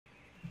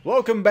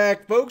Welcome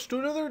back, folks, to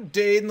another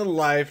day in the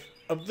life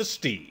of the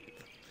Steve.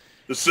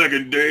 The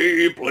second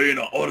day playing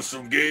an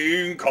awesome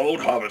game called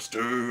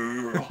Harvester.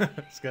 I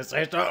was gonna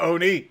say it's not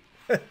Oni.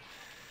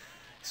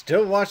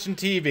 Still watching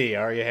TV,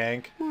 are you,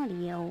 Hank? What do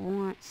you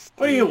want, Steve?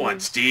 What do you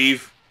want,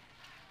 Steve?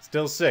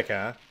 Still sick,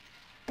 huh?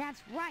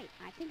 That's right.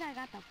 I think I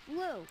got the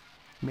flu.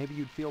 Maybe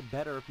you'd feel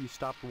better if you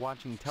stopped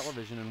watching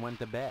television and went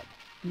to bed.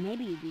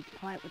 Maybe you'd be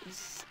quiet with a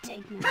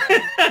steak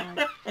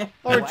knife.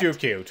 Aren't you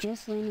cute?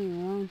 Just leave me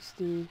alone,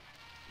 Steve.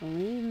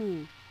 Believe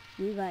me,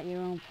 you got your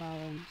own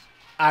problems.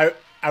 I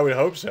would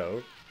hope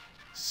so.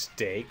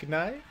 Steak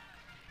knife?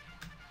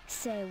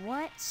 Say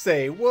what?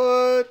 Say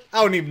what?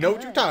 I don't even know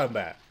what you're talking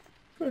about.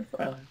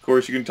 Of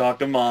course, you can talk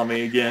to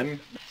Mommy again.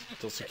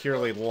 Still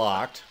securely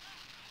locked.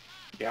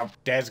 Yeah.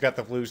 Dad's got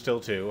the flu still,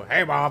 too.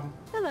 Hey, Mom.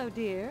 Hello,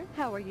 dear.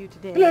 How are you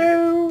today?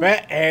 Hello.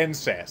 Fat and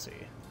sassy.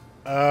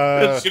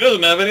 She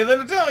doesn't have anything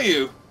to tell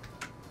you.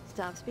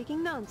 Stop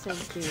speaking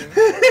nonsense, dear.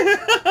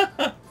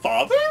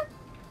 Father?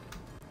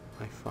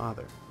 My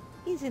father.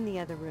 He's in the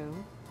other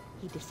room.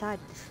 He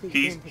decided to sleep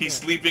He's in today.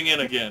 sleeping in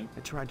again. I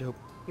tried to...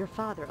 Your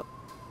father...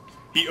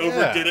 He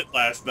overdid it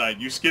last night.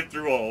 You skipped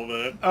through all of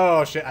it.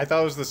 Oh, shit. I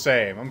thought it was the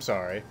same. I'm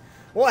sorry.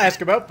 We'll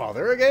ask about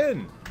Father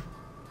again.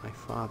 My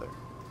father.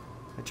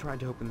 I tried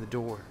to open the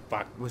door.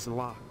 Fuck. It was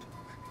locked.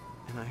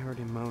 And I heard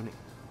him moaning.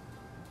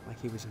 Like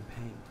he was in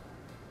pain.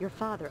 Your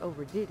father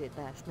overdid it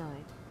last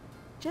night.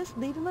 Just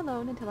leave him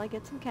alone until I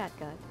get some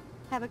catgut.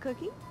 Have a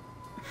cookie?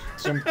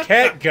 Some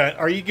catgut.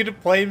 Are you going to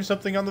play him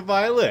something on the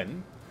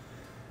violin?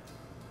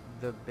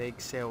 The bake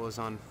sale is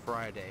on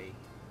Friday,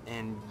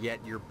 and yet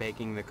you're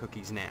baking the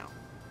cookies now.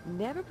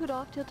 Never put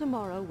off till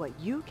tomorrow what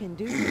you can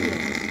do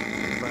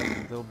today.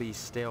 But they'll be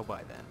stale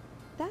by then.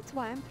 That's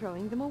why I'm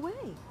throwing them away.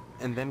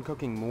 And then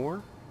cooking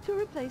more? To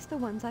replace the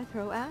ones I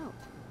throw out.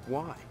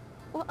 Why?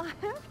 Well, I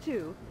have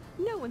to.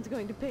 No one's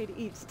going to pay to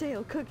eat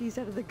stale cookies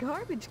out of the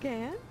garbage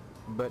can.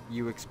 But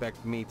you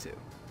expect me to.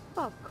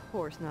 Of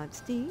course not,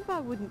 Steve. I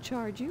wouldn't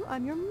charge you.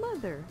 I'm your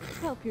mother.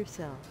 Help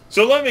yourself.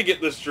 So let me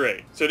get this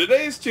straight. So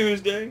today's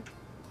Tuesday.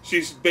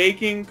 She's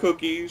baking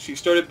cookies. She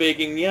started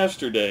baking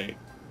yesterday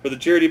for the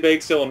charity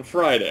bake sale on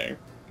Friday.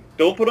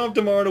 Don't put off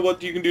tomorrow to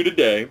what you can do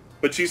today.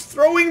 But she's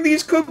throwing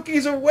these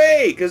cookies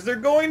away because they're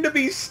going to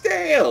be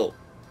stale.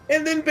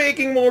 And then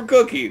baking more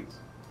cookies.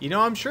 You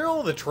know, I'm sure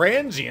all the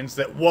transients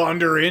that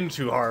wander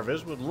into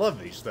Harvest would love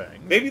these things.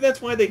 Maybe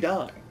that's why they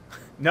die.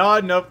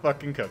 Not enough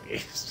fucking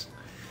cookies.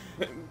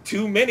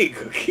 Too many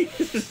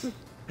cookies.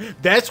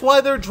 That's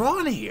why they're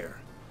drawn here.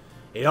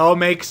 It all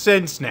makes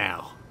sense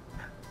now.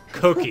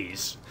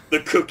 Cookies. The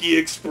Cookie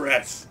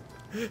Express.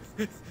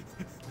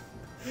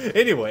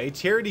 Anyway,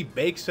 charity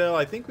bake sale.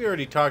 I think we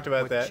already talked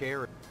about that.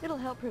 Charity? It'll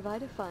help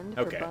provide a fund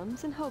Okay. for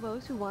bums and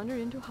hobos who wander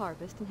into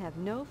Harvest and have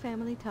no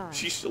family ties.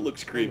 She still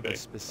looks Kind of creepy. a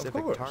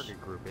specific course.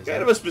 target group, isn't Kind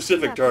it? of a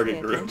specific You have to target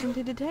pay group. attention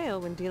to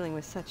detail when dealing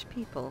with such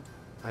people.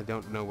 I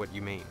don't know what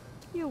you mean.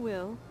 You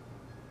will.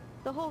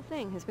 The whole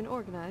thing has been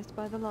organized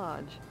by the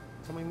Lodge.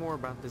 Tell me more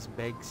about this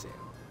bake sale.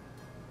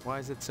 Why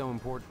is it so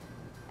important?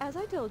 As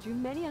I told you,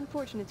 many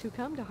unfortunates who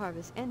come to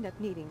Harvest end up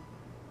needing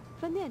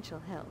financial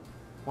help.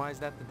 Why is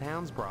that the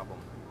town's problem?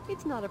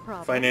 It's not a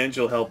problem.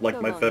 Financial help like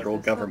so my long federal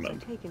as the subs are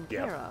government. taken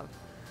Yeah. care of.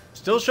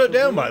 Still shut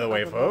down, by By the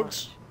way, the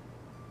folks. Lodge.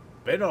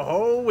 Been a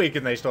whole week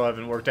and they still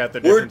haven't worked out the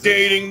We're differences.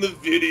 dating the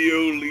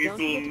video Don't lethal.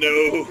 forget to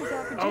No. put the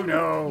papers out for Oh, Jimmy.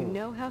 no. You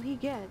know how he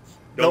gets.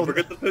 Don't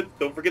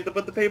forget to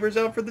put the papers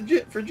out for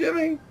for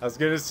Jimmy. I was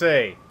gonna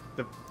say,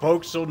 the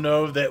folks will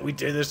know that we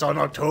did this on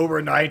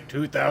October 9th,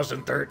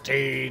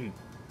 2013.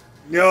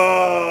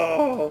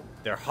 No.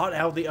 They're hot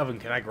out of the oven.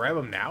 Can I grab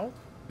them now?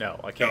 No,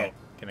 I can't. No.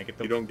 Can I get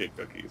You them? don't get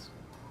cookies.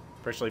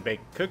 Freshly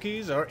baked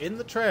cookies are in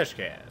the trash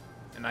can.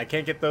 And I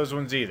can't get those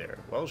ones either.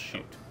 Well,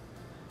 shoot.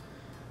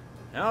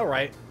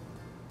 Alright.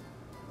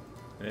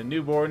 The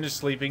newborn is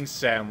sleeping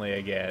soundly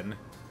again.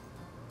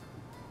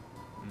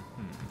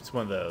 It's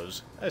one of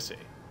those. I see.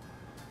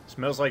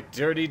 Smells like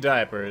dirty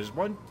diapers.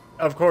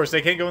 Of course,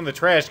 they can't go in the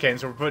trash can,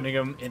 so we're putting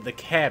them in the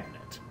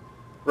cabinet.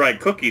 Right,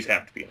 cookies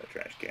have to be in a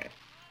trash can.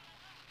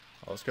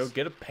 Let's go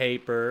get a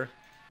paper.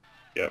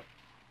 Yep.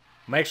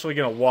 I'm actually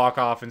going to walk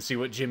off and see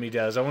what Jimmy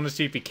does. I want to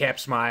see if he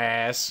caps my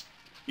ass.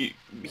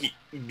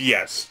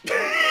 Yes.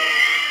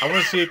 I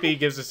want to see if he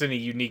gives us any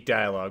unique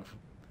dialogue.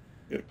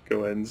 Yep,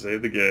 go ahead and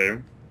save the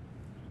game.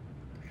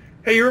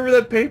 Hey, you remember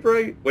that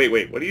paper?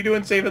 Wait, what are you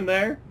doing saving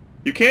there?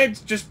 You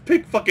can't just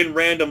pick fucking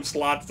random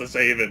slots to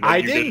save in.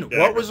 I didn't.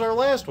 What was our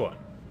last one?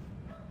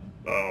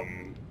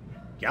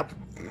 Yep.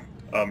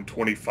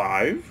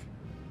 25?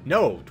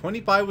 No,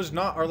 25 was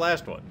not our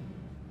last one.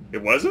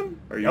 It wasn't?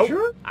 Are you Nope.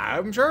 sure?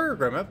 I'm sure,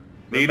 Grimith.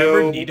 Nito?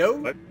 Remember Nito?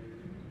 What?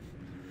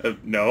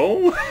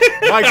 No?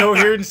 My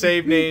coherent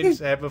save names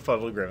have a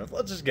fuddle Grimith.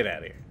 Let's just get out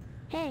of here.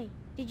 Hey,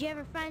 did you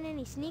ever find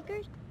any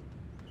sneakers?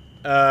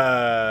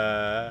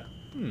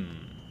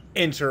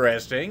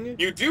 Interesting.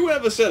 You do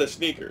have a set of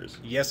sneakers.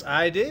 Yes,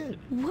 I did.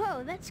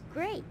 Whoa, that's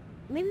great.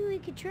 Maybe we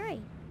could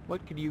trade.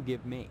 What could you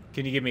give me?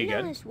 Can you give me a You know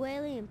gun? Miss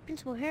Whaley and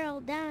Principal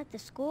Harold down at the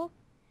school?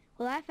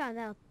 Well, I found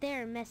out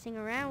they're messing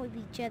around with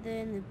each other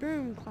in the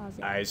broom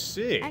closet. I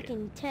see. I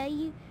can tell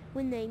you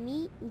when they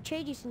meet and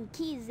trade you some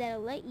keys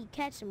that'll let you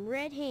catch them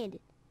red-handed.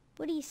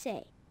 What do you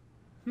say?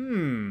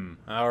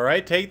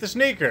 Alright, take the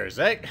sneakers.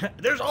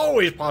 There's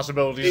always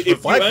possibilities for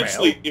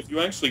blackmail. If you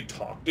actually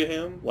talk to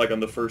him, like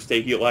on the first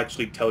day, he'll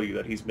actually tell you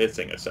that he's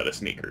missing a set of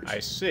sneakers. I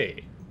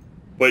see.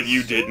 But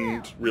you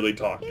didn't really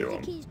talk to Here's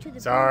him. the keys to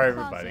the Sorry,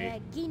 broom closet everybody.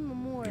 at Gein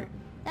Memorial.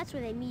 That's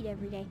where they meet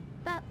every day.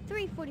 About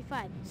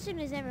 3:45, as soon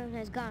as everyone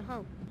has gone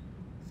home.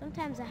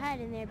 Sometimes I hide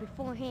in there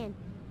beforehand.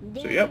 And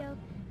So there yep, go.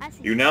 I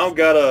see you now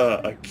got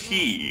a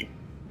key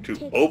to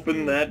Take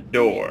open it that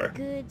door.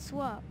 Good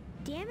swap.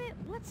 Damn it,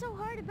 what's so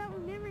hard about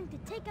remembering to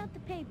take out the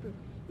paper?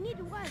 You need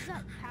to wise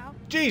up, pal.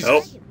 Jesus.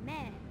 Nope. I get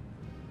mad.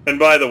 And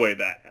by the way,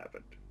 that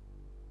happened.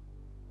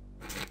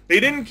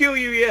 He didn't kill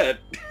you yet.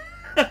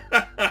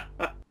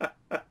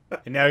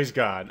 And now he's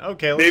gone.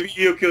 Okay, Maybe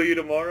he'll kill you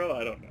tomorrow?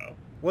 I don't know.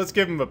 let's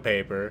give him a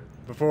paper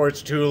before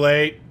it's too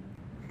late.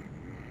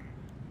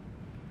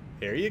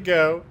 Here you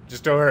go.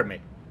 Just don't hurt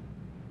me.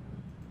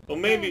 Well,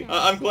 maybe.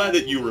 I'm glad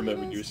that you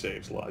remembered your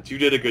save slots. You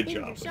did a good Things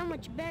job. are so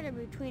much better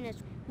between us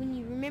when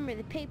you remember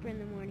the paper in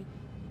the morning.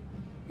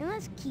 And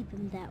let's keep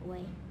them that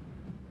way.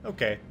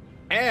 Okay.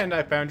 And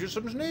I found you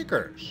some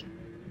sneakers.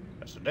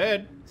 Yes, I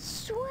did.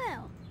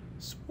 Swell.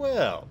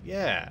 Swell,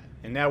 yeah.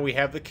 And now we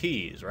have the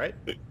keys, right?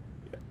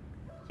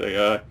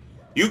 So,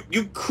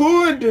 you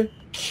could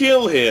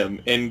kill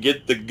him and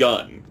get the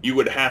gun. You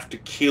would have to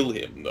kill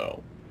him,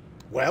 though.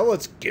 Well,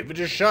 let's give it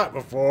a shot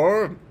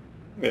before.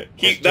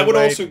 That would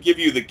also give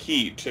you the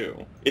key,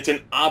 too. It's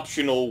an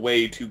optional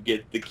way to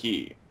get the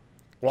key.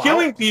 Well,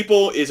 Killing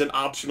people is an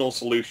optional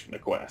solution to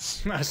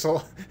quests.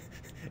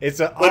 it's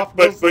an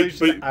optional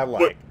solution I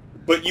like.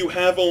 But you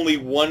have only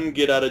one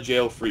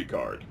get-out-of-jail-free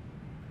card.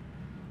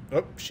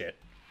 Oh, shit.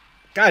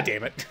 God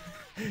damn it.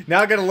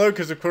 Now I gotta load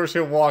because, of course,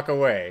 he'll walk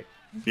away.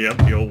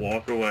 Yep, he'll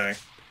walk away.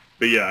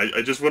 But yeah,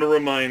 I just want to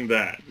remind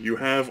that. You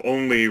have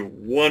only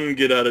one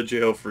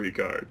get-out-of-jail-free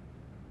card.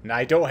 And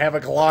I don't have a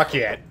Glock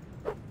yet.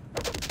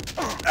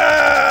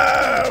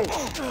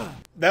 Oh!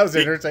 That was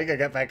interesting. I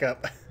got back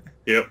up.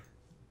 Yep.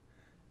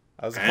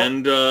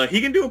 And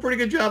he can do a pretty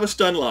good job of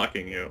stun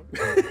locking you.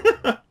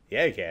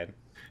 Yeah, he can.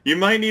 You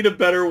might need a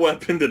better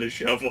weapon than a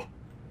shovel.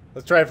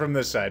 Let's try it from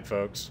this side,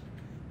 folks.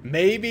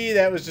 Maybe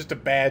that was just a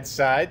bad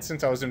side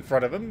since I was in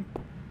front of him.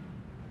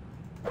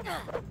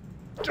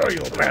 Oh, you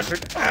little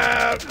bastard.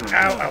 Ow,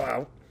 ow, ow,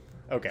 ow.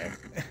 Okay.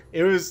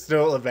 It was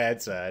still a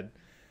bad side.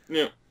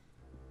 Yeah.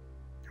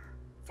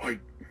 Fight.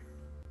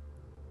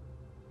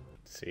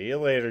 See you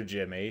later,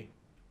 Jimmy.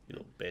 You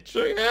little bitch.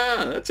 So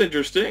yeah, that's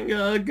interesting.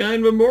 Guy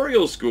in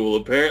Memorial School.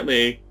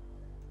 Apparently,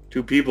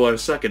 two people are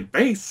sucking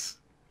face.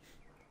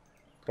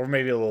 Or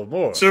maybe a little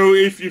more. So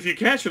if you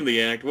catch them in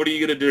the act, what are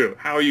you gonna do?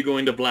 How are you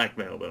going to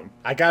blackmail them?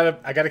 I got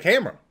a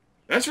camera.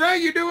 That's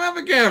right, you do have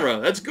a camera.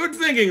 That's good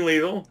thinking,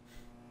 Lethal.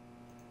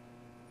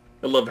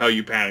 I love how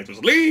you panicked.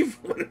 Just leave.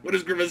 What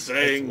is Grimith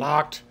saying? It's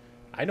locked.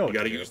 I know. You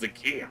gotta use the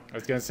key. I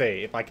was gonna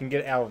say, if I can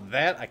get out of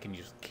that, I can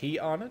use the key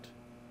on it.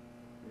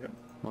 Yep.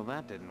 Well,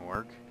 that didn't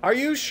work. Are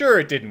you sure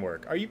it didn't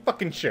work? Are you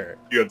fucking sure?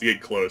 You have to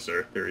get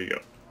closer. There you go.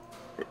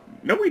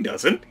 No, he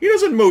doesn't. He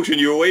doesn't motion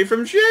you away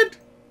from shit.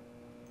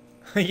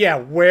 Yeah,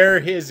 where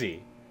is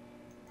he?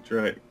 That's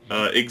right.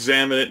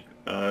 Examine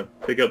it.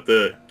 Pick up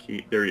the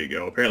key. There you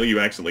go. Apparently you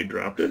accidentally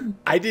dropped it.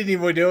 I didn't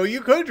even know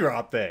you could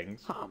drop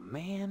things. Oh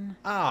man.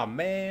 Aw,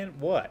 man.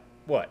 What?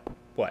 What?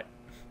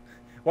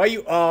 Why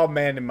you all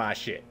man in my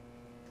shit?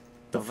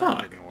 The Well,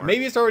 that fuck? didn't work.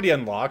 Maybe it's already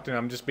unlocked and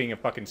I'm just being a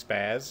fucking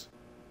spaz.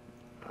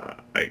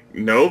 I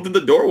know that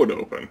the door would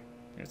open.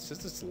 It's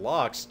just it's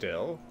locked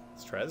still.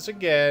 Let's try this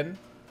again.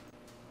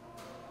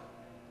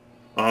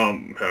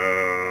 I'm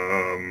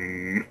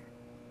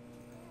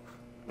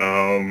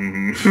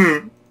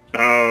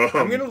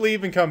gonna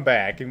leave and come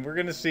back, and we're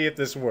gonna see if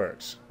this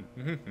works.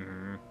 You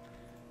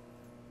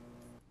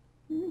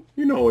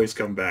can always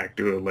come back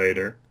to it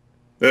later.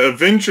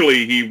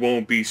 Eventually, he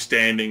won't be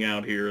standing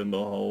out here in the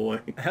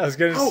hallway. I was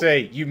gonna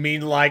say, you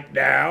mean like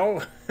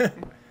now?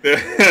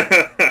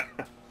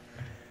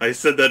 I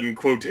said that in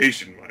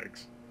quotation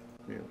marks.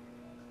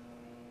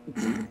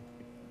 Yeah.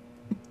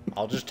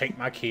 I'll just take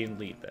my key and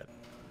leave then.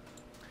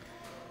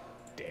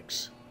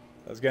 Dicks.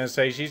 I was gonna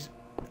say, it's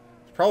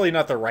probably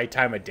not the right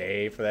time of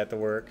day for that to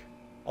work.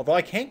 Although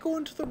I can't go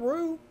into the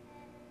room.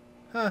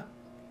 Huh.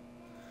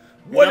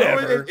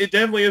 Whatever. No, it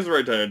definitely is the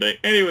right time of day.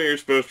 Anyway, you're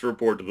supposed to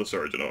report to the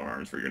Sergeant at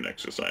Arms for your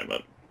next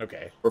assignment.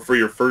 Okay. Or for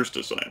your first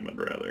assignment,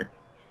 rather.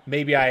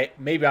 Maybe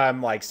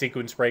I'm like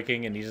sequence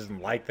breaking and he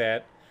doesn't like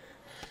that.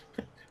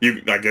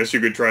 I guess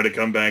you could try to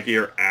come back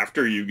here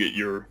after you get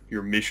your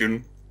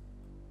mission.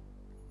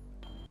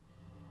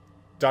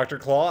 Dr.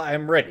 Claw,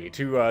 I'm ready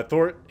to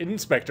thwart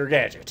Inspector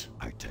Gadget.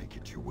 I take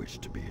it you wish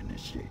to be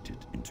initiated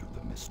into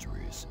the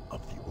mysteries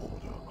of the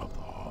Order of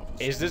the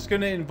Harvest. Is this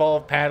going to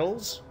involve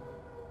paddles?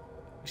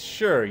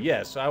 Sure,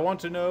 yes. I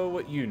want to know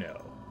what you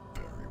know.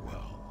 Very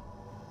well.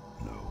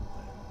 Know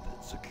then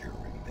that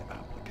securing the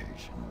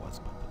application was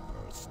but the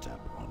first step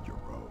on your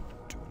road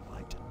to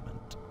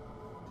enlightenment.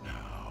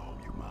 Now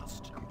you must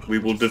We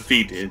will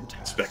defeat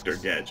Inspector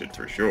Gadget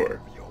for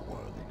sure. Your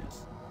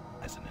worthiness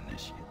as an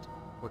initiate.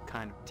 What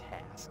kind of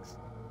tasks?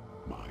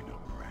 Minor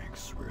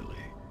pranks, really.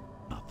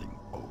 Nothing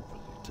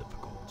overly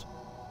difficult.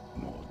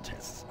 More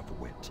tests of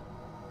wit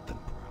than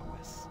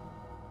prowess.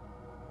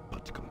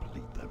 But to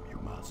complete them you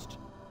must,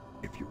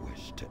 if you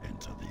wish to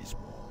enter these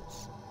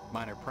walls.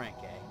 Minor prank,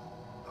 eh?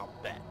 I'll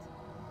bet.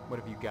 What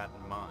have you got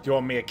in mind? Do you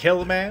want me to kill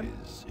the man?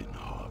 There is in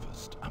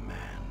Harvest a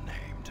man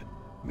named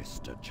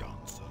Mr.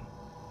 Johnson.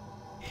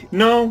 He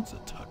No. owns a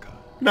Tucker.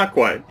 Not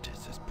quite. It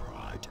is his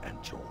pride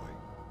and joy.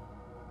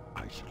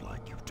 I should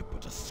like you to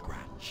put a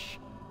scratch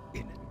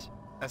in it.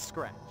 A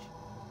scratch.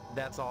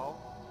 That's all?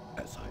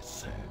 As I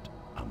said,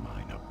 a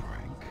minor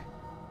prank.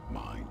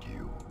 Mind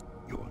you,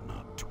 you're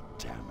not to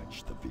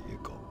damage the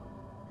vehicle.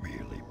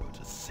 Merely put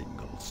a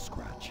single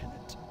scratch in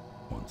it.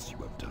 Once you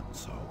have done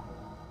so,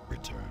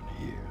 return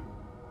here,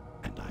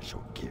 and I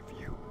shall give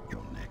you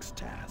your next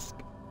task.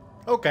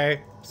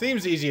 Okay,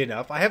 seems easy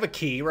enough. I have a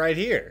key right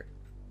here.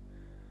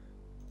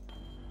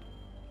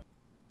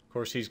 Of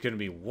course, he's going to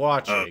be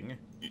watching.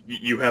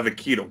 You have a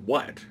key to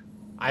what?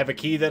 I have a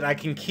key that I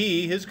can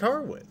key his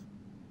car with.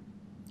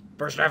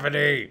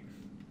 Persephone!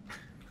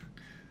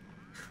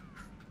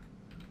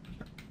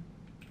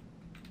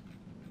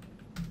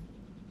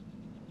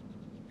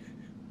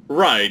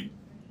 Right.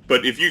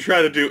 But if you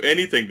try to do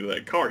anything to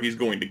that car, he's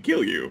going to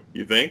kill you,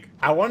 you think?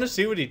 I want to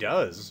see what he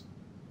does.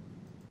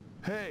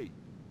 Hey,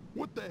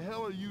 what the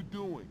hell are you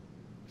doing?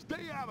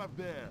 Stay out of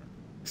there!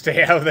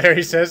 Stay out there,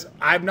 he says.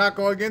 I'm not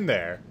going in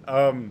there.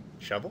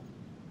 Shovel?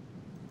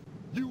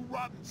 You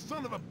rotten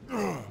son of a...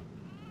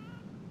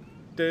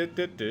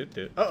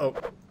 Uh-oh.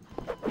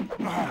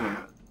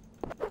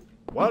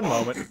 One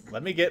moment.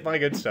 Let me get my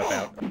good stuff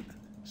out.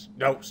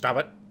 No, stop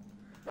it.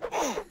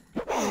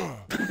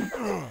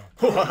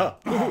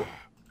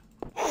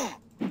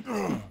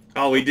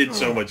 Oh, he did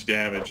so much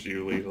damage to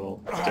you,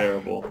 Lethal. It's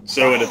terrible.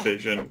 So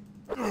inefficient.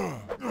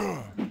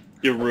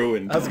 You're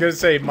ruined. I was gonna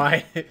say,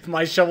 my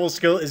shovel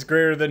skill is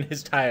greater than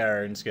his tire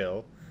iron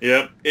skill.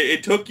 Yep.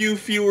 It took you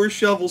fewer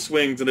shovel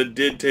swings than it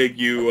did take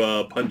you,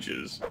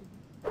 punches.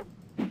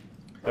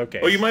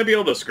 Okay. Oh, you might be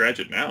able to scratch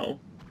it now.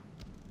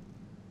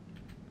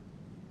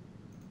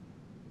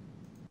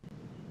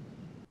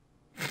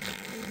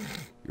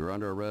 You're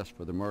under arrest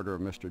for the murder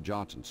of Mr.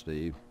 Johnson,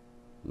 Steve.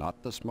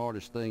 Not the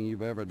smartest thing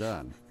you've ever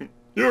done.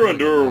 You're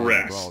under Killing a man in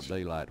arrest. broad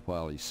daylight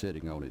while he's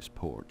sitting on his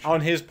porch.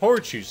 On his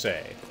porch, you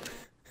say?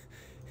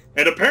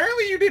 And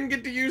apparently you didn't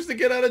get to use the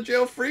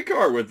get-out-of-jail-free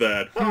card with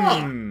that.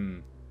 Huh.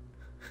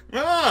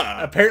 Ah.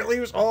 Apparently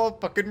it was all a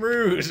fucking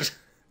ruse.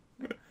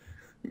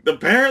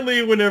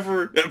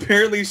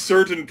 Apparently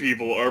certain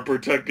people are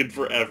protected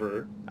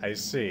forever. I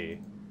see.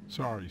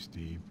 Sorry,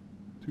 Steve.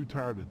 Too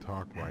tired to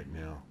talk right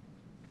now.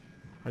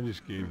 I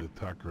just gave the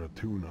Tucker a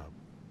tune-up.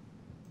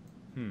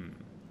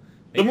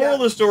 The moral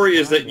of the story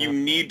is that you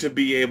need to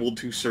be able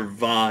to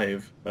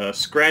survive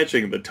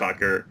scratching the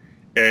Tucker,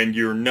 and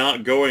you're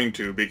not going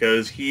to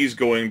because he's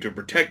going to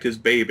protect his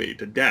baby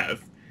to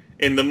death.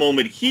 And the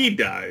moment he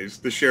dies,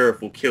 the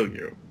sheriff will kill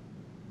you.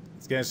 I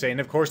was gonna say,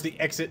 and of course the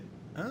exit...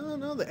 Oh,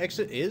 no, the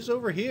exit is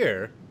over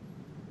here.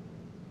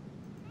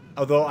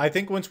 Although, I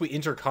think once we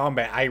enter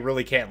combat, I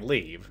really can't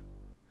leave.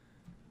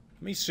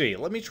 Let me see.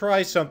 Let me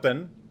try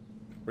something.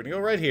 We're gonna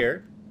go right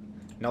here.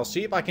 And I'll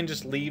see if I can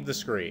just leave the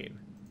screen.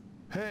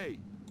 Hey,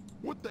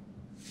 what the...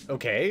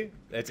 Okay,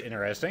 that's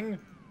interesting.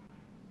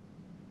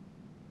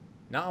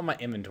 Not on my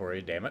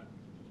inventory, damn it.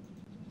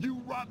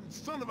 You rotten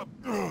son of a...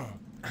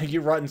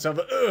 You rotten son of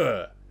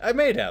a... I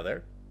made out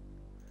there.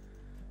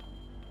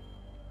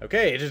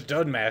 Okay, it is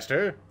done,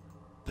 master.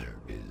 There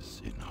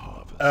is in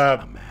Harvest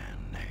a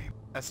man named...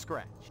 A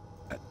scratch.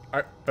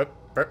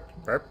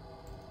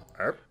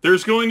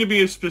 There's going to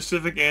be a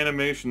specific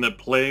animation that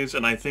plays,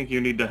 and I think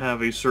you need to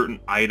have a certain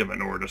item in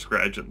order to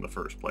scratch it in the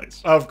first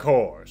place. Of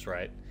course,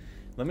 right.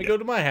 Let me go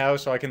to my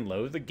house so I can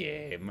load the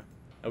game.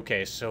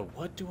 Okay, so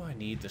what do I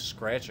need to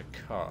scratch a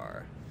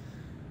car?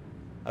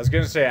 I was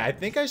gonna say, I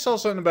think I saw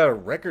something about a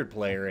record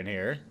player in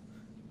here.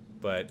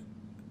 But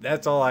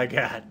that's all I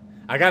got.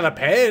 I got a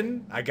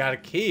pen. I got a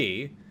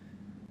key.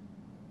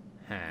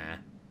 Huh.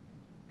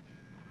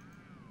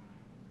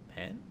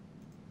 Pen?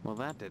 Well,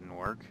 that didn't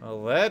work.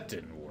 Well, that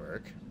didn't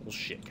work. Well,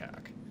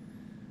 shitcock.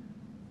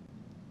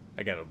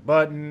 I got a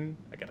button.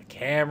 I got a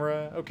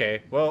camera.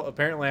 Okay, well,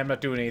 apparently I'm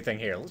not doing anything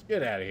here. Let's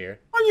get out of here.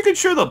 Well, you could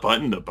show the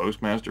button to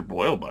Postmaster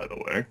Boyle, by the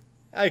way.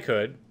 I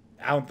could.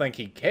 I don't think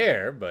he'd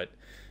care, but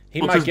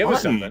he Well, might it's give his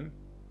us button. something.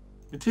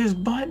 It's his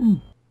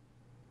button.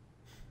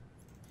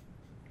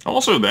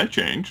 Also, that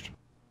changed.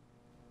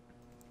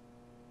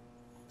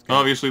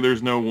 Obviously,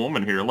 there's no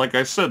woman here. Like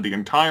I said, the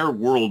entire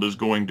world is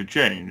going to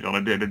change on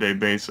a day-to-day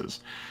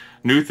basis.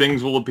 New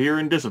things will appear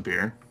and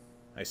disappear.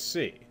 I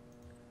see.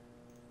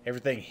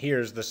 Everything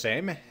here's the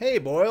same. Hey,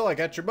 Boyle, I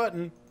got your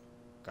button.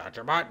 Got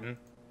your button.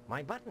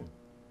 My button?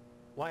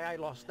 Why, I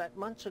lost that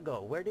months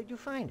ago. Where did you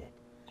find it?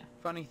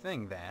 Funny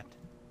thing, that.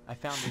 I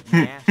found it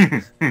in the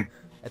ashes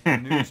at the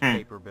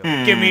newspaper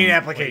building. Give me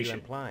an What are you application.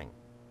 implying?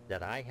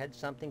 That I had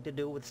something to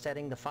do with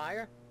setting the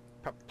fire?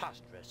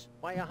 Preposterous.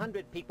 Why,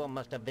 100 people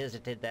must have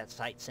visited that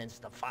site since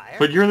the fire.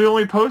 But you're the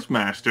only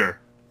postmaster.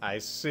 I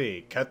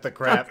see. Cut the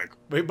crap. Perfect.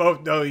 We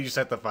both know you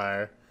set the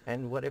fire.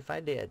 And what if I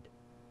did?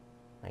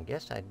 I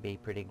guess I'd be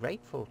pretty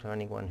grateful to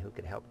anyone who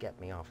could help get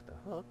me off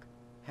the hook.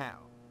 How?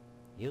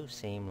 You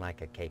seem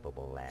like a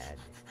capable lad.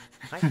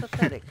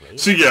 Hypothetically,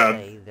 So yeah,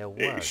 say there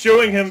was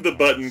showing a him gas the can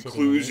button sitting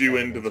clues in you the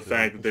into the evidence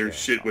fact room that at there's the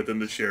shit sheriff's within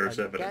the office. sheriff's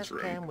A evidence gas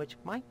room. can which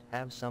might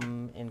have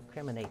some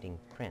incriminating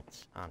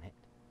prints on it.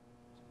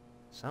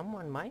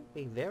 Someone might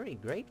be very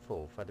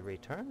grateful for the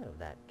return of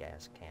that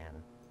gas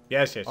can.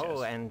 Yes, yes, yes.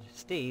 Oh, and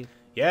Steve.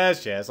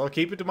 Yes, yes. I'll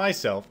keep it to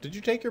myself. Did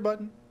you take your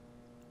button?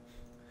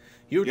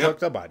 You Yep. took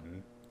the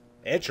button.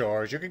 It's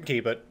yours. You can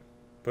keep it.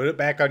 Put it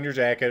back on your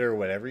jacket or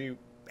whatever you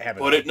have it.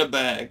 Put on. it in a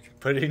bag.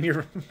 Put it in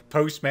your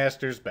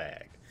postmaster's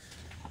bag.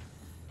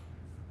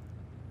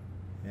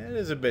 It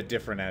is a bit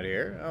different out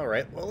here. All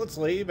right. Well, let's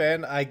leave,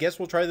 and I guess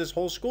we'll try this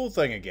whole school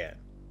thing again.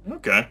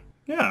 Okay.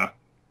 Yeah.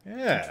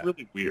 Yeah. It's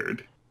really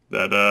weird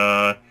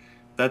that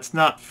that's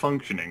not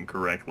functioning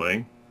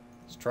correctly.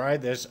 Let's try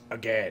this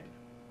again.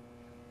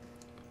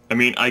 I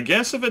mean, I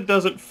guess if it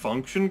doesn't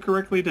function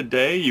correctly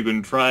today, you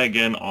can try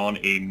again on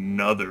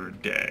another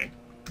day.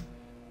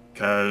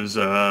 Because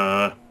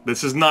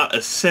this is not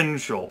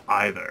essential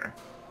either.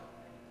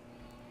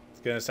 I was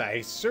going to say,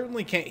 I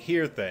certainly can't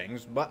hear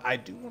things, but I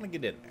do want to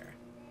get in there.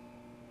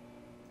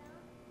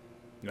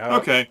 No.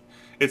 Okay.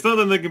 It's not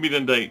that can be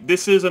done today.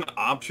 This is an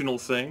optional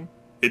thing.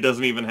 It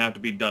doesn't even have to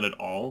be done at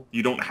all.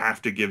 You don't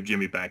have to give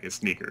Jimmy back his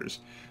sneakers.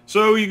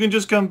 So you can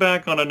just come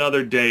back on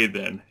another day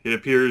then. It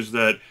appears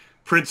that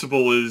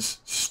Principal is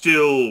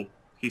still...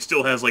 He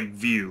still has, like,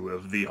 view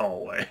of the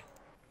hallway.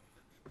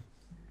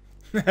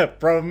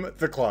 From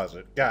the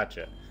closet.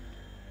 Gotcha.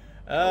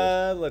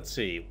 Let's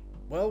see.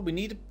 Well, we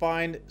need to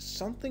find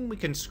something we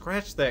can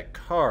scratch that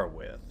car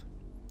with.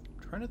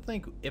 I'm trying to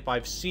think if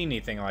I've seen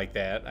anything like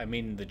that. I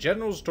mean, the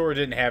general store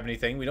didn't have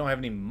anything. We don't have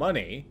any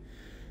money.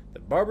 The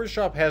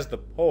barbershop has the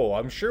pole.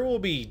 I'm sure we'll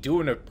be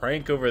doing a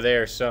prank over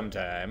there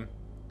sometime.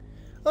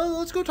 Oh,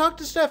 let's go talk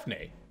to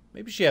Stephanie.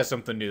 Maybe she has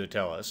something new to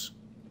tell us.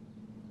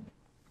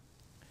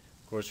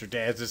 Of course, her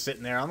dad's just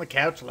sitting there on the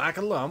couch like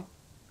a lump.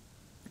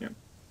 Yep.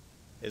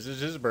 This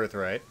is his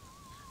birthright.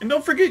 And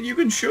don't forget, you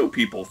can show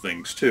people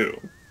things, too.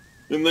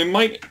 And they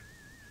might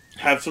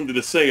have something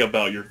to say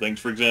about your things.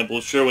 For example,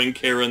 showing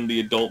Karen the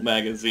adult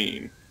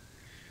magazine.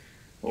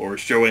 Or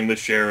showing the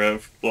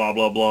sheriff, blah,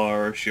 blah, blah,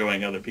 or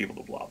showing other people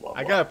the blah, blah, blah.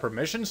 I got a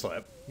permission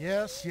slip.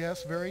 Yes,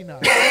 yes, very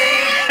nice.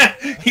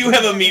 You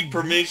have a meat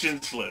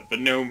permission slip, but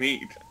no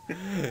meat.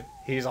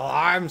 He's all,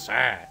 I'm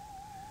sad.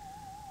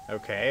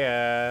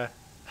 Okay,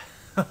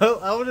 I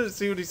want to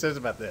see what he says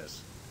about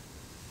this.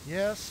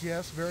 Yes,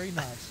 yes, very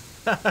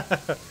nice.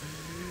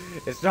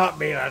 It's not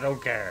me, I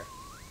don't care.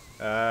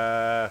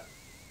 I'll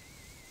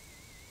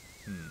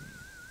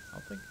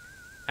think.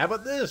 How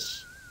about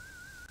this?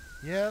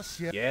 Yes,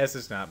 yes. Yes,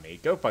 it's not me.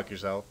 Go fuck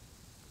yourself.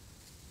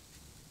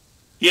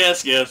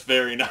 Yes, yes,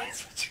 very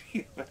nice.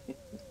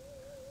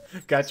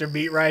 Got your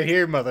meat right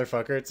here,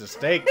 motherfucker. It's a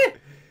steak.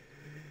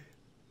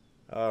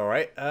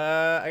 Alright,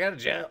 I got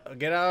a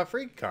get out of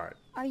free card.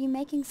 Are you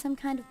making some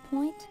kind of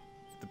point?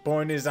 The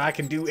point is I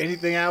can do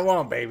anything I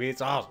want, baby.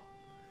 It's awesome.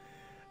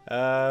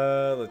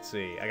 Let's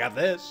see. I got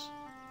this.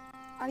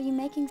 Are you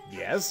making...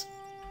 Yes.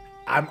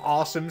 I'm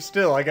awesome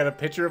still. I got a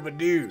picture of a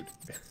dude.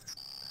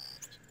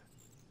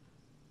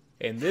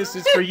 And this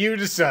is for you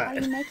to Are you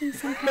sign. making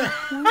some kind of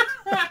point?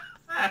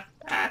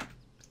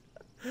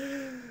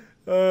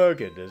 Oh,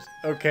 goodness.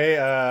 Okay,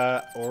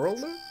 oral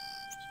lube?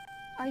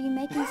 Are you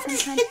making some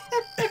kind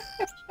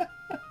of...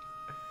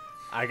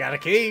 I got a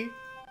key.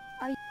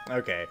 Are you...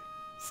 Okay.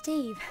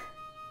 Steve,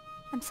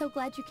 I'm so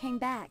glad you came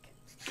back.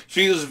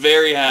 She is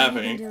very What have you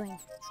been happy. doing?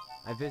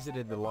 I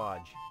visited the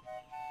lodge.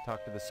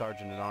 Talked to the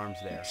sergeant-at-arms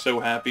there. So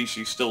happy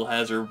she still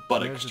has her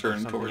buttocks There's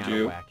turned something towards out of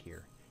you. whack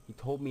here. He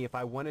told me if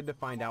I wanted to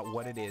find out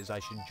what it is, I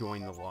should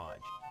join the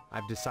lodge.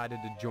 I've decided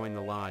to join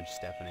the lodge,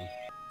 Stephanie.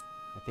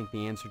 I think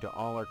the answer to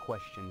all our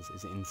questions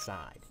is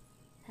inside.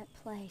 That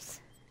place.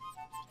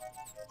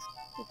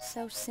 It's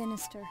so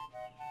sinister.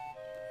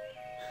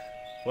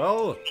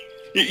 Well,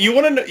 You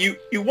want to know?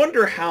 You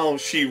wonder how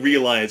she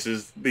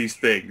realizes these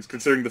things,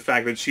 considering the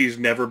fact that she's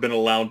never been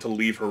allowed to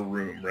leave her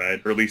room,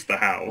 right? Or at least the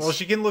house. well,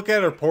 she can look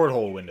at her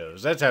porthole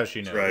windows. That's how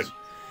she knows. Right.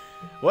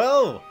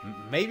 Well,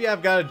 maybe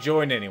I've got to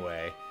join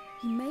anyway.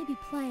 You may be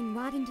playing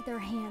right into their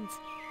hands.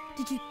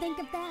 Did you think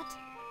of that?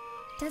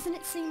 Doesn't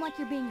it seem like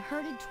you're being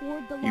herded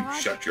toward the You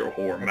lodge? shut your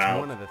whore That's mouth.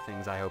 one of the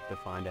things I hope to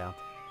find out.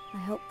 I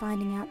hope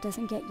finding out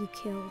doesn't get you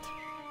killed.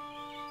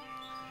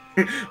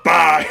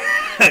 Bye!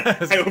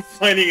 I hope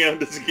finding out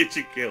doesn't get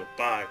you killed.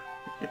 Bye.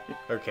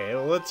 Okay,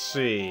 well, let's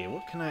see.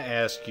 What can I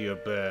ask you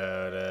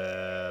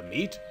about,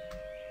 meat?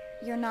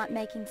 You're not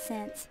making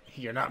sense.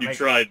 You're not You making...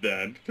 tried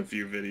that a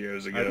few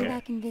videos ago. Okay. Come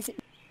back and visit.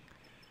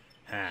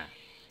 Huh.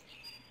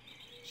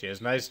 She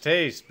has nice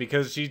taste,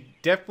 because she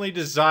definitely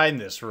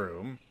designed this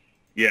room.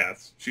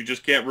 Yes, she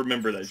just can't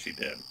remember that she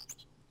did.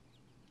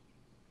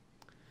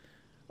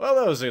 Well,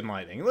 that was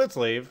enlightening. Let's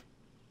leave.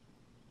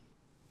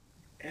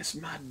 That's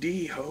my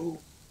D, ho.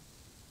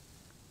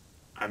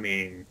 I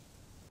mean...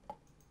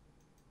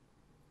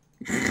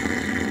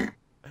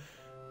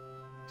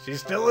 She's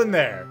still in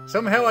there.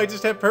 Somehow I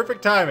just have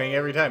perfect timing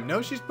every time.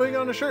 No, she's putting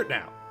on a shirt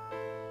now.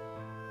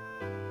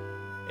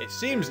 It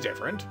seems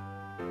different.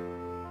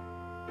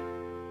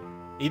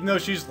 Even though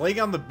she's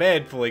laying on the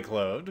bed fully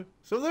clothed.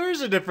 So there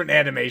is a different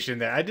animation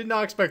there. I did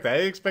not expect that. I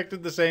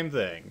expected the same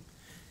thing.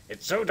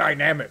 It's so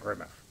dynamic,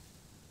 Grimith.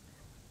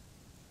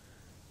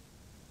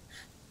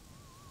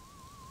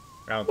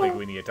 I don't think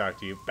we need to talk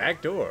to you.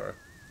 Back door.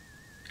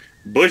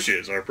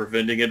 Bushes are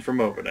preventing it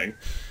from opening.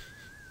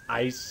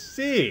 I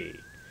see.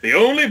 The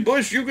only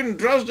bush you can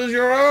trust is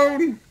your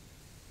own.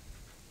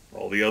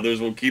 All the others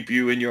will keep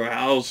you in your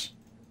house.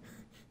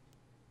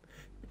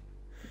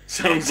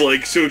 Sounds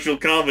like social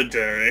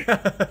commentary.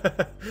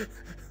 I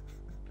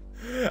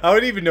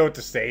wouldn't even know what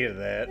to say to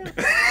that.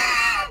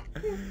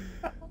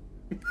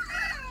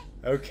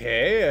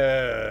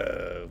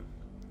 Okay,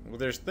 well,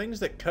 there's things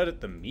that cut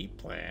at the meat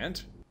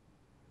plant.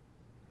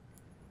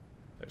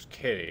 There's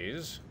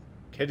kitties.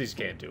 Kitties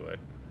can't do it.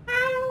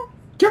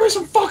 Give me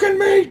some fucking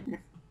meat!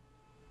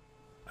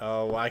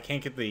 Oh, well, I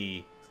can't get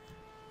the...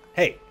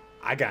 Hey,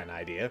 I got an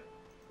idea.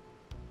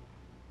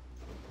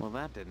 Well,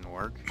 that didn't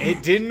work.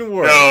 It didn't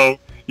work. No,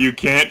 you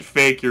can't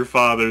fake your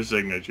father's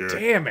signature.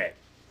 Damn it.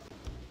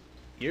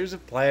 Years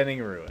of planning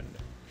ruined.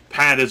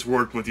 Pat has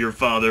worked with your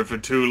father for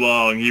too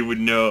long, he would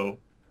know.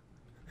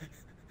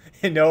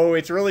 No,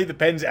 it's really the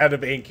pen's out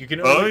of ink. You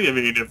can Oh, only... I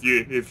mean, if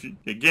you,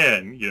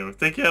 again, you know,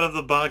 think out of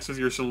the box with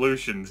your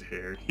solutions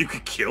here. You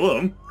could kill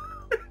him.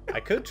 I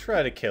could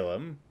try to kill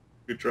him.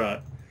 Good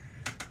try.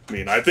 I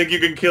mean, I think you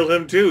can kill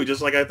him too,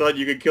 just like I thought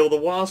you could kill the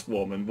wasp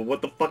woman, but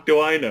what the fuck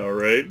do I know,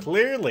 right?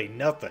 Clearly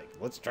nothing.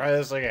 Let's try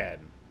this again.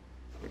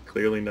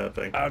 Clearly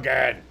nothing.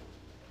 Again.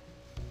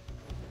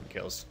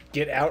 Okay, let's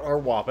get out our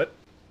Whoppet.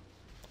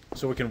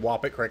 So we can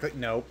Whop it correctly.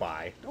 No,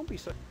 bye. Don't be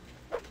so...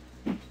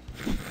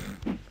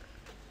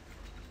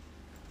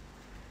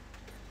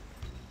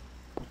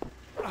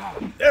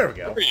 There we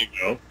go. There you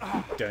go.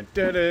 Dun,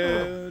 dun,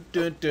 dun,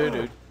 dun, dun,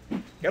 dun.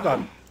 Come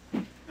on.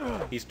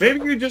 He's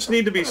Maybe you just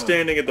need to be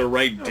standing at the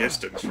right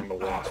distance from the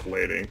wasp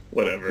lady.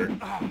 Whatever.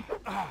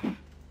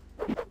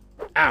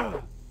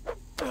 Ow.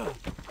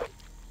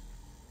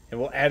 And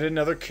we'll add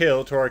another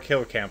kill to our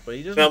kill count, but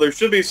he doesn't... Now, there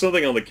should be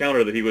something on the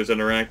counter that he was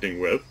interacting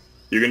with.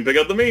 You can pick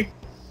up the meat.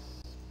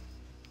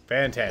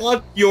 Fantastic.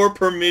 What your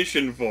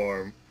permission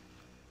form.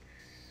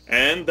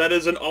 And that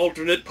is an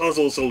alternate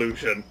puzzle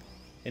solution.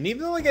 And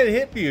even though I get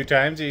hit a few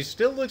times, he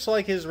still looks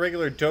like his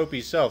regular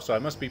dopey self, so I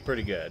must be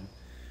pretty good.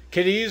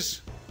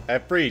 Kitties,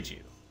 I've freed you.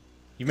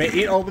 You may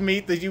eat all the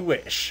meat that you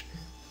wish.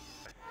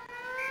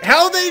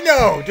 How they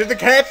know? Did the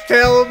cats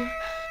tell them?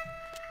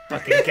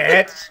 Fucking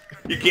cats.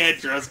 You can't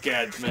trust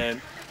cats,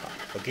 man.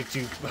 I'll get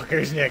you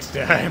fuckers next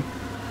time.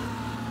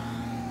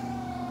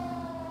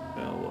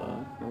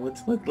 Well,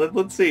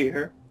 let's see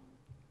her.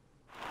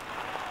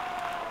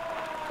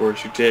 Of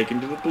course, you're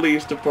taken to the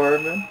police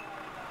department.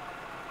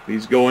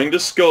 He's going to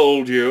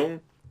scold you,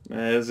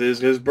 as is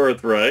his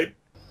birthright.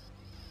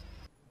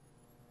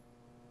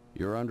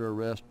 You're under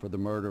arrest for the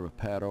murder of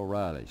Pat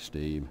O'Reilly,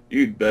 Steve.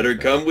 You'd better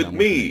come with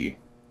me.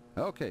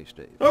 Okay,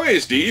 Steve. Okay,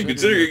 Steve,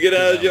 consider your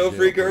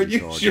get-out-of-jail-free card.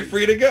 You're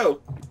free to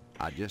go.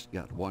 I just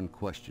got one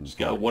question. Just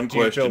got one Do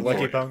you feel question lucky,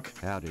 for you. punk?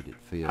 How did it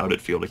feel? How did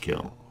it feel to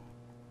kill?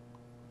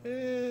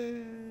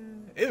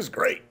 It was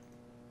great.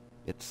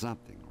 It's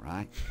something,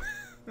 right?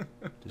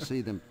 To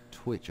see them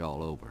twitch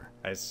all over.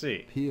 I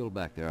see. Peel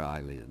back their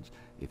eyelids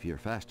if you're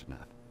fast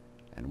enough,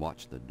 and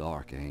watch the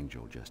dark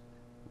angel just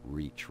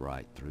reach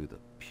right through the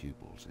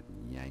pupils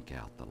and yank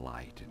out the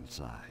light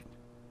inside.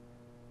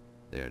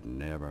 They're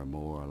never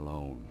more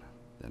alone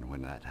than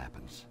when that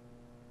happens.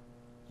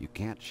 You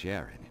can't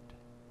share in it.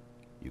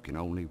 You can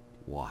only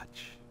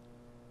watch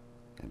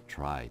and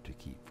try to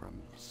keep from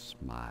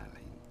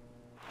smiling.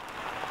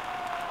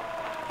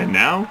 And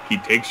now, he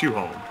takes you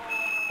home.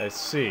 I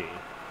see.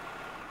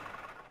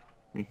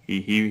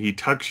 He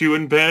tucks you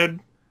in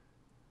bed.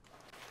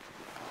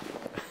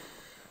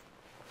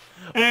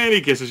 And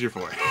he kisses your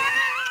forehead.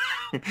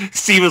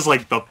 Steve was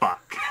like, the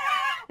fuck?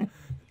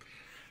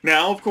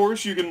 Now, of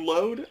course, you can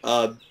load.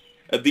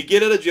 The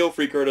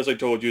get-out-of-jail-free card, as I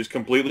told you, is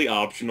completely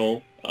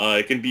optional.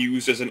 It can be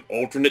used as an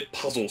alternate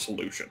puzzle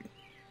solution.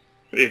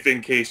 If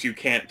in case you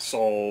can't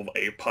solve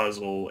a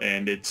puzzle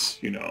and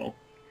it's, you know,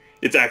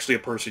 it's actually a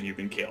person you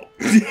can kill.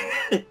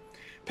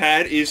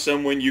 Pat is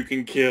someone you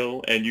can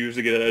kill and use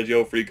the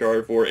get-out-of-jail-free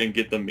card for and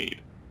get the meat.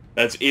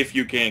 That's if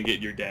you can't get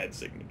your dad's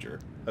signature.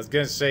 I was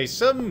gonna say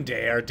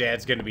someday our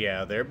dad's gonna be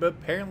out there, but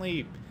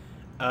apparently,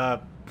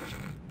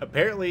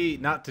 apparently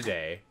not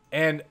today.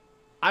 And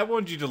I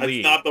want you to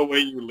leave. That's not the way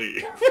you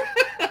leave.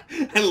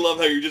 I love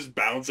how you're just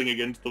bouncing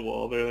against the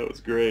wall there. That was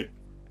great.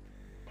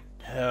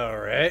 All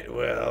right.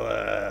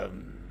 Well,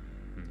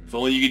 if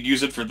only you could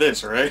use it for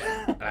this, right?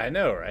 I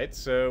know, right?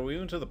 So we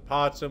went to the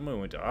Potsdam. We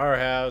went to our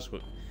house.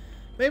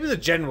 Maybe the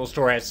general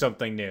store has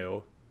something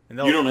new. And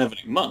you don't have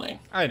any money.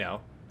 I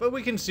know. But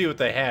we can see what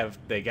they have.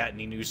 They got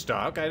any new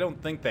stock? I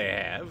don't think they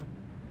have.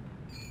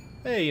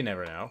 Hey, you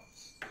never know.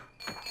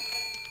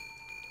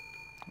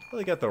 Well,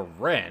 they got the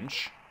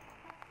wrench.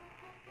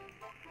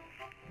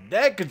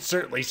 That could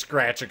certainly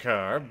scratch a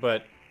car,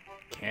 but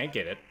can't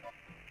get it.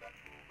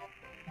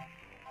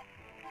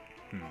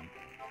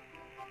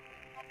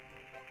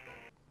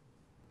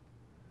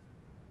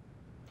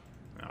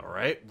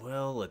 Alright,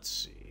 well, let's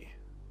see.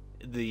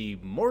 The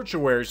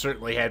mortuary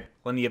certainly had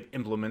plenty of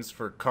implements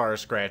for car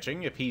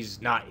scratching if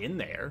he's not in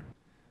there.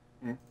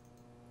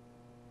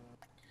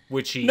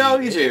 Which he No,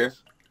 he's here.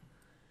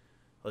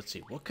 Let's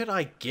see, what could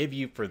I give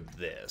you for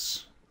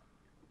this?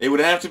 It would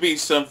have to be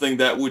something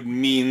that would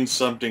mean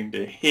something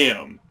to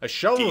him. A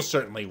shovel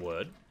certainly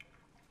would.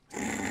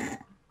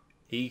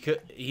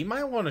 He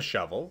might want a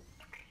shovel.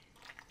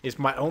 It's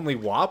my only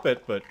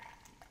whoppet, but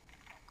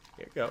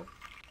here you go.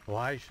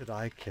 Why should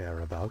I care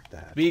about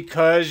that?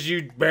 Because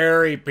you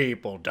bury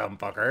people, dumb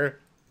fucker.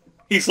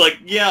 He's like,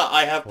 yeah,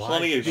 I have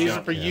plenty of These shit.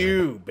 are for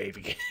you,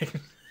 baby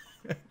kid.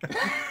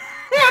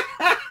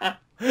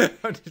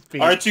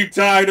 Aren't you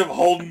tired of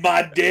holding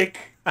my dick?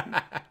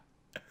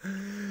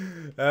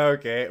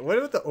 Okay, what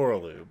about the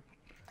oral lube?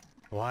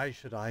 Why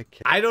should I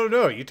care? I don't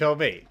know, you tell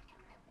me.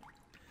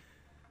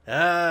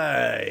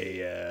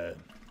 Hey,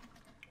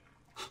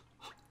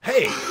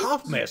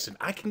 cough medicine.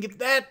 I can give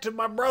that to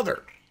my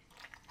brother.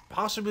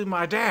 Possibly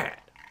my dad.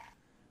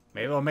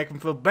 Maybe I'll make him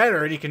feel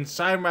better and he can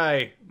sign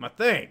my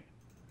thing.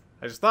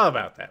 I just thought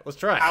about that. Let's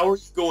try it. How are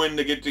you going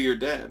to get to your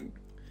dad?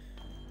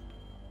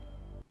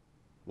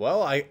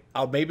 Well,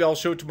 maybe I'll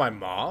show it to my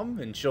mom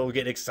and she'll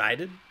get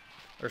excited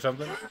or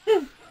something.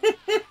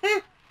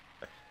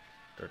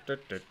 It's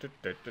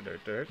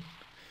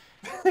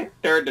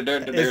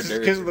just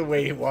because of the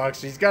way he walks.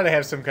 He's got to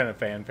have some kind of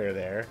fanfare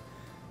there.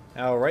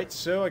 Alright,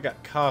 so I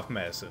got cough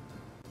medicine.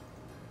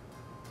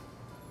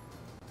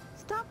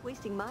 Stop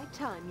wasting my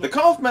time. The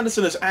cough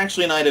medicine is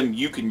actually an item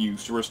you can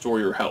use to restore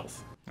your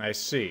health. I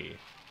see.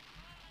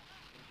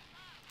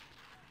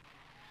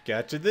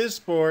 Got to this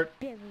sport.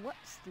 Big what,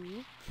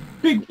 Steve?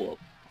 Big whoop.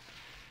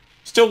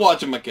 Still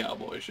watching my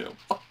cowboy show.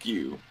 Fuck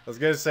you. I was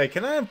gonna say,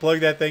 can I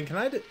unplug that thing?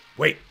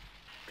 Wait,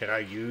 can I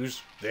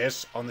use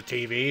this on the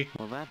TV?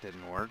 Well, that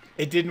didn't work.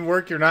 It didn't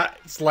work. You're not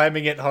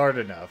slamming it hard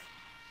enough.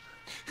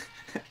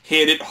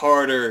 Hit it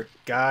harder.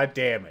 God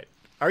damn it.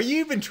 Are you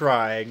even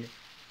trying?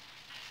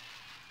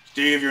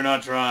 Steve, you're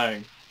not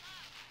trying.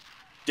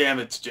 Damn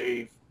it,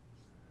 Steve.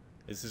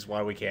 This is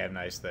why we can't have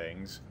nice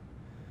things.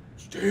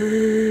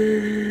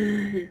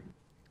 Steve.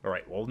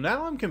 Alright, well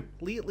now I'm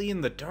completely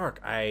in the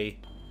dark.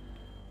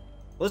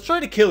 Let's try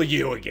to kill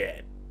you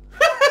again.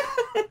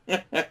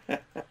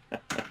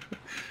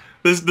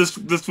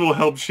 This will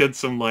help shed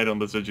some light on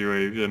the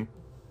situation.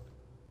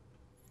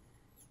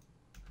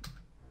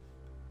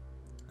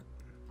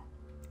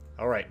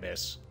 Alright,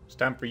 miss. It's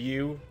time for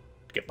you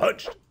to get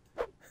punched.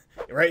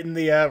 Right in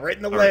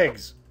the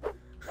legs.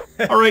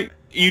 Alright,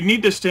 you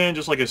need to stand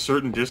just like a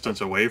certain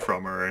distance away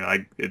from her,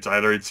 and it's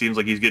either it seems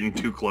like he's getting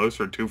too close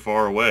or too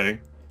far away.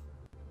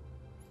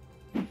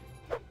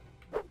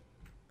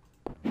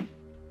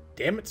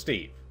 Damn it,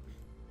 Steve.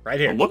 Right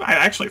here. Oh, look, I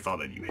actually thought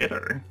that you hit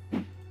her.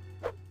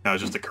 That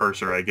was just a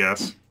cursor, I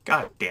guess.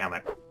 God damn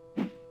it.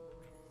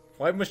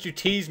 Why must you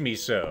tease me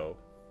so?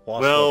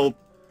 Well,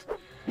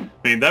 I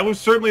mean, that was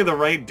certainly the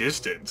right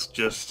distance,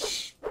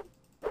 just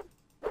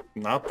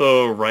not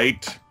the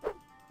right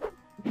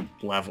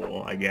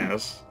level, I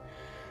guess.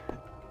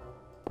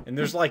 And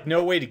there's like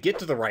no way to get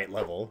to the right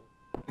level.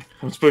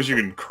 I suppose you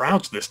can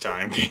crouch this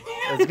time.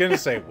 I was gonna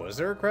say, was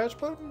there a crouch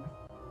button?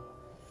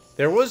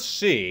 There was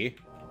C,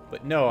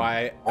 but no,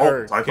 I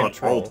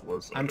thought Alt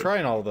was there. I'm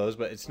trying all of those,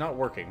 but it's not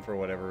working for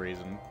whatever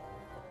reason.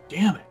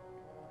 Damn it.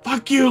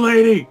 Fuck you,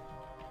 lady!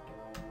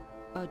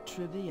 A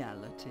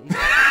triviality.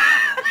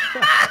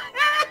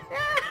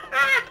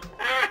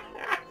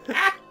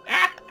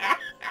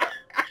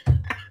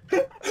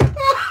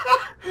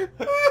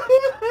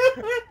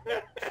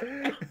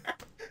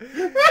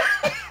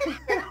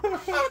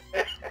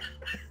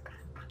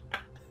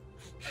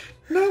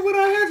 Now would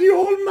I have you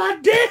hold my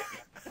dick?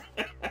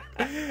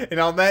 And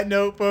on that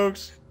note,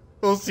 folks,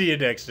 we'll see you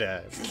next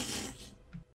time.